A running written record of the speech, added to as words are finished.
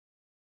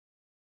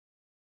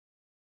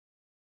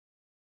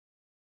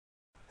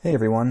Hey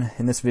everyone,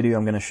 in this video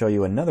I'm going to show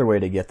you another way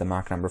to get the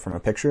Mach number from a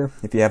picture.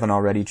 If you haven't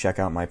already, check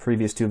out my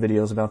previous two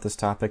videos about this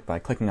topic by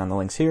clicking on the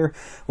links here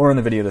or in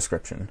the video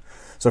description.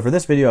 So for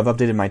this video I've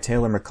updated my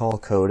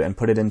Taylor-Maccoll code and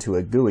put it into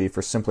a GUI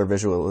for simpler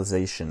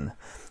visualization.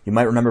 You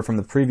might remember from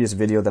the previous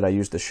video that I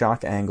used the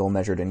shock angle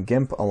measured in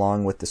GIMP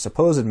along with the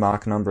supposed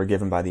Mach number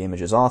given by the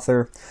image's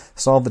author,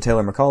 solved the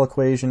Taylor-Maccoll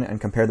equation,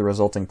 and compared the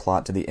resulting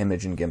plot to the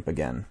image in GIMP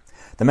again.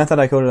 The method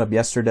I coded up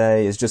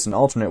yesterday is just an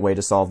alternate way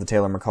to solve the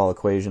Taylor-Maccoll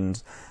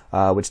equations,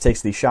 which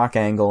takes the shock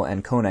angle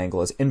and cone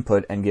angle as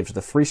input and gives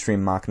the freestream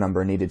Mach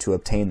number needed to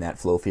obtain that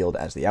flow field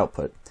as the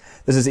output.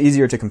 This is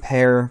easier to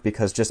compare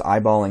because just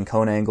eyeballing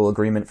cone angle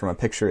agreement from a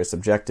picture is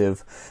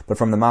subjective, but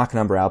from the Mach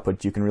number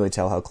output you can really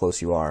tell how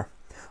close you are.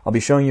 I'll be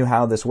showing you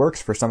how this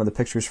works for some of the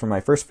pictures from my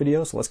first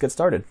video, so let's get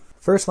started.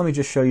 First, let me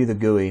just show you the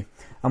GUI.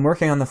 I'm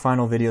working on the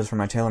final videos for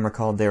my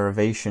Taylor-Maccoll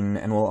derivation,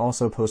 and will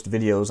also post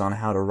videos on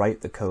how to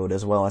write the code,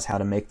 as well as how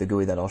to make the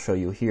GUI that I'll show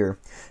you here.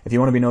 If you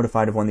want to be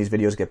notified of when these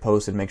videos get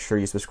posted, make sure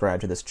you subscribe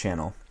to this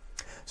channel.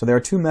 So there are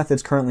two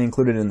methods currently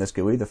included in this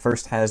GUI. The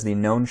first has the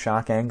known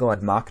shock angle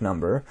and Mach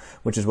number,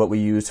 which is what we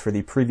used for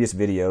the previous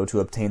video to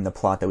obtain the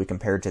plot that we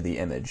compared to the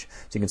image.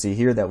 So you can see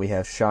here that we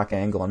have shock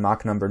angle and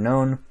Mach number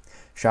known,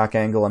 shock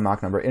angle and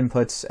Mach number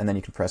inputs, and then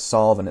you can press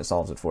solve and it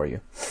solves it for you.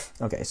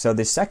 Okay, so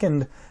the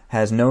second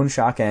has known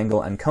shock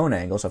angle and cone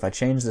angle. So if I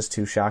change this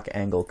to shock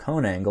angle,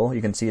 cone angle,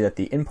 you can see that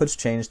the inputs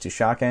change to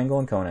shock angle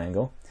and cone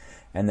angle.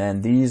 And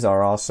then these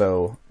are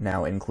also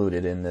now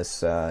included in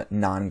this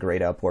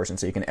non-grayed out portion,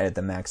 so you can edit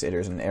the max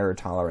iters and error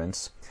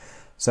tolerance.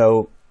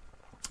 So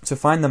to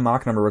find the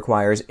Mach number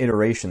requires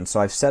iteration. So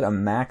I've set a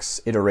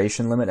max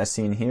iteration limit as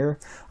seen here.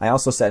 I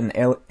also set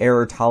an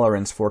error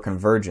tolerance for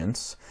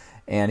convergence.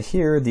 And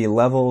here, the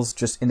levels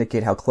just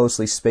indicate how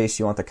closely spaced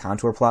you want the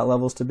contour plot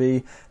levels to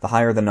be. The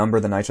higher the number,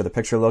 the nicer the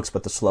picture looks,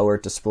 but the slower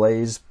it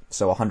displays.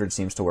 So 100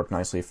 seems to work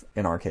nicely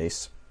in our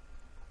case.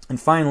 And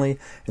finally,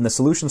 in the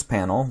solutions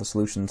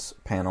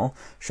panel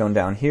shown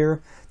down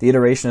here, the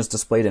iteration is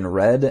displayed in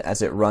red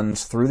as it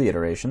runs through the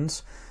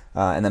iterations.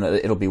 And then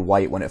it'll be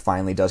white when it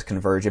finally does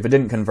converge. If it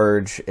didn't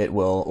converge, it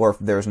will, or if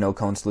there's no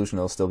cone solution,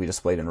 it'll still be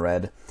displayed in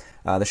red.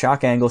 The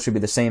shock angle should be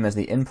the same as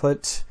the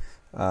input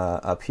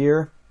up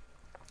here.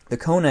 The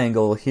cone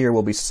angle here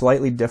will be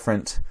slightly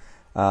different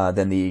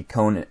than the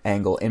cone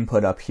angle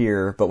input up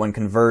here, but when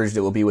converged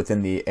it will be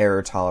within the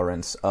error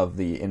tolerance of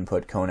the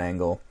input cone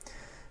angle.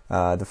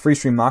 The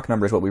freestream Mach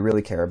number is what we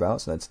really care about,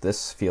 so that's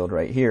this field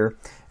right here,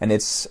 and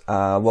it's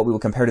what we will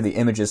compare to the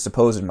image's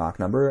supposed Mach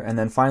number, and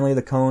then finally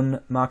the cone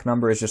Mach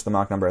number is just the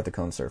Mach number at the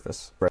cone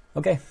surface.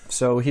 Okay,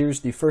 so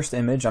here's the first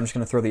image. I'm just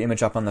going to throw the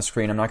image up on the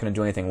screen. I'm not going to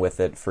do anything with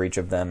it for each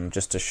of them,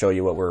 just to show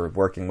you what we're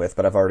working with,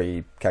 but I've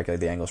already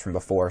calculated the angles from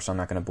before, so I'm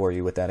not going to bore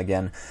you with that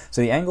again. So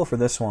the angle for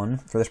this one,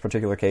 for this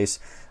particular case,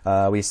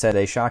 we set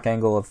a shock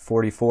angle of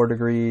 44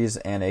 degrees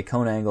and a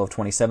cone angle of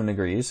 27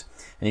 degrees,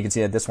 and you can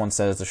see that this one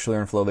says the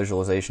Schlieren and flow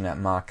visualization at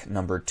Mach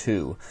number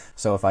 2.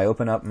 So if I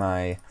open up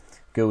my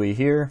GUI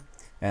here,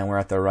 and we're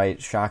at the right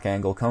shock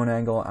angle, cone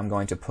angle, I'm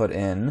going to put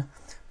in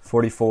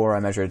 44,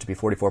 I measured it to be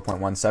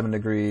 44.17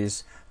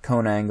 degrees,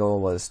 cone angle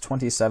was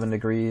 27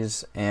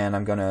 degrees, and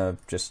I'm going to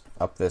just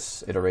up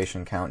this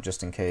iteration count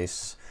just in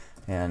case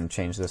and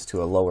change this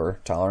to a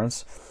lower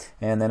tolerance.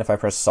 And then if I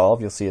press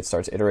solve, you'll see it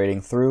starts iterating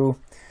through,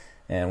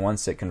 and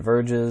once it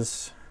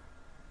converges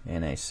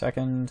in a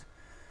second,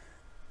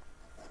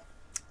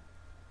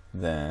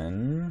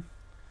 then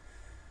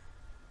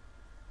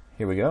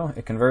here we go,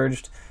 it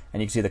converged,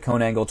 and you can see the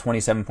cone angle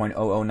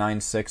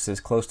 27.0096 is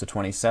close to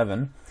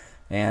 27.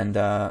 And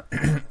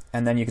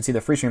then you can see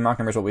the freestream Mach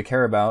number is what we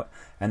care about,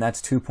 and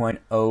that's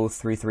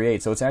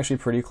 2.0338. So it's actually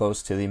pretty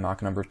close to the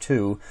Mach number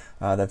 2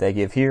 that they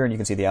give here, and you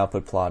can see the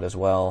output plot as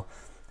well.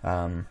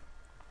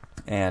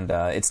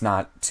 It's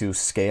not to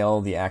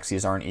scale, the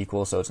axes aren't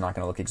equal, so it's not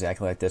going to look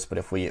exactly like this, but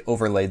if we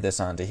overlaid this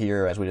onto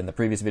here, as we did in the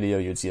previous video,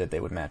 you'd see that they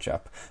would match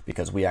up,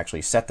 because we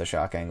actually set the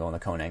shock angle and the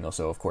cone angle,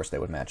 so of course they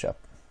would match up.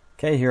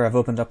 Okay, here I've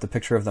opened up the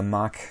picture of the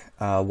Mach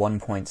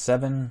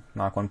 1.7,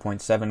 Mach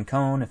 1.7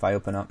 cone. If I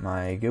open up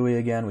my GUI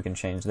again, we can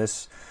change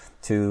this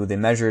to the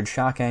measured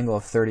shock angle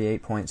of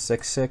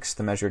 38.66,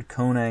 the measured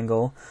cone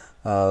angle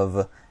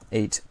of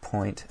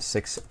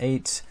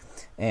 8.68,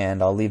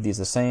 and I'll leave these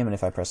the same, and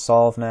if I press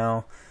solve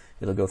now,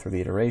 it'll go through the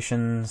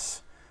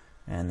iterations,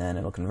 and then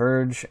it'll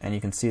converge, and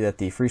you can see that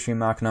the freestream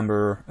Mach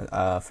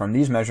number from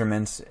these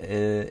measurements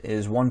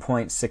is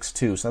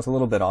 1.62, so that's a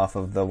little bit off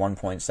of the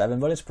 1.7,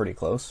 but it's pretty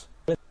close.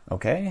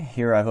 Okay,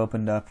 here I've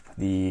opened up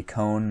the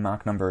cone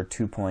Mach number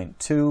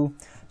 2.2,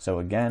 so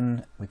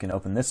again, we can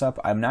open this up.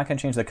 I'm not going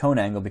to change the cone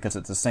angle because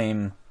it's the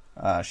same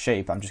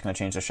shape. I'm just going to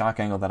change the shock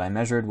angle that I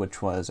measured,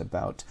 which was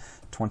about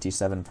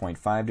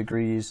 27.5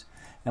 degrees,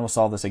 and we'll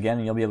solve this again,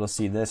 and you'll be able to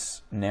see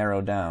this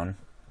narrow down,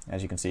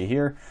 as you can see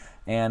here,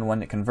 and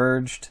when it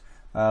converged,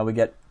 we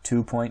get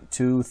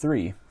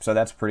 2.23, so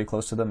that's pretty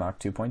close to the Mach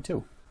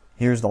 2.2.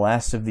 Here's the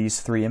last of these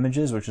three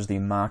images, which is the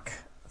Mach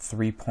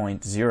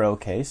 3.0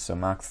 case, so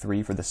Mach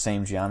 3 for the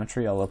same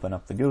geometry. I'll open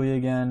up the GUI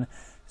again,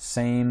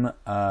 Same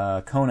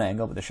cone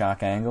angle, but the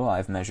shock angle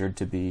I've measured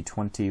to be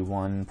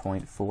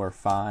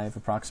 21.45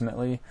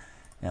 approximately.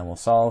 And we'll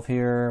solve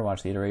here,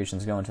 watch the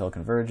iterations go until it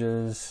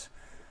converges,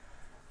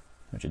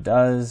 which it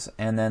does.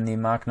 And then the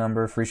Mach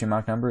number, freestream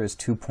Mach number, is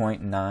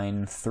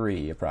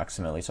 2.93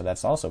 approximately, so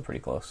that's also pretty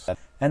close.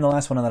 And the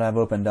last one that I've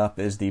opened up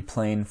is the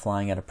plane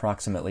flying at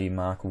approximately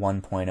Mach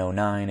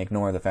 1.09.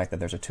 Ignore the fact that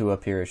there's a 2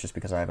 up here, it's just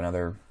because I have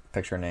another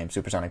picture named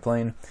supersonic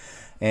plane.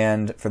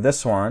 And for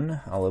this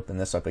one, I'll open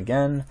this up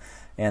again,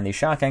 and the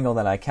shock angle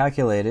that I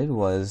calculated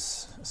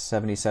was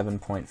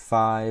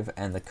 77.5,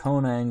 and the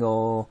cone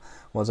angle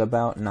was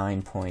about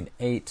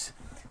 9.8.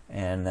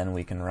 And then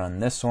we can run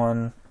this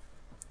one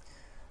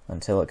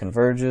until it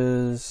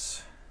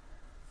converges.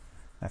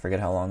 I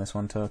forget how long this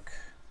one took,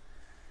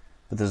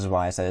 but this is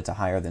why I said it's a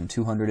higher than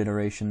 200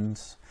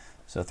 iterations.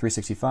 So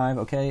 365,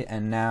 okay,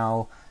 and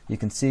now you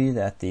can see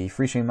that the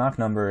freestream Mach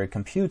number it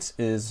computes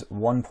is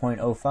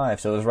 1.05,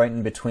 so it was right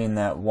in between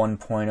that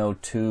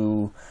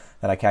 1.02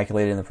 that I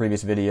calculated in the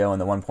previous video and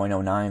the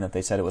 1.09 that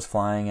they said it was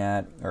flying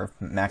at, or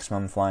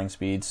maximum flying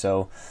speed.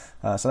 So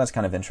that's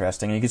kind of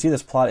interesting. And you can see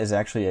this plot is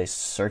actually a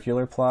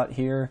circular plot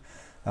here,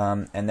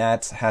 and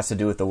that has to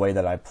do with the way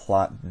that I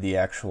plot the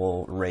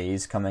actual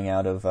rays coming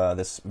out of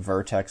this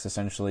vertex.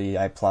 Essentially,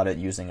 I plot it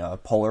using a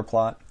polar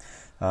plot.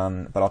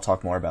 But I'll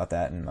talk more about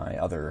that in my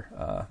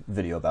other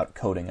video about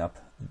coding up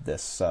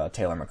this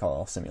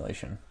Taylor-Maccoll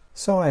simulation.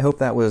 So I hope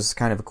that was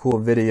kind of a cool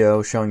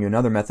video showing you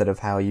another method of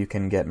how you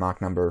can get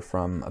Mach number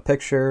from a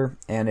picture.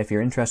 And if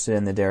you're interested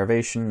in the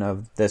derivation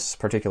of this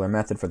particular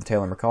method for the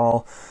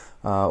Taylor-Maccoll,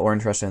 or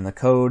interested in the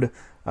code,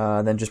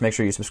 then just make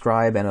sure you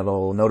subscribe and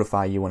it'll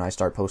notify you when I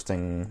start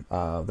posting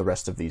the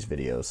rest of these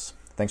videos.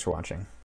 Thanks for watching.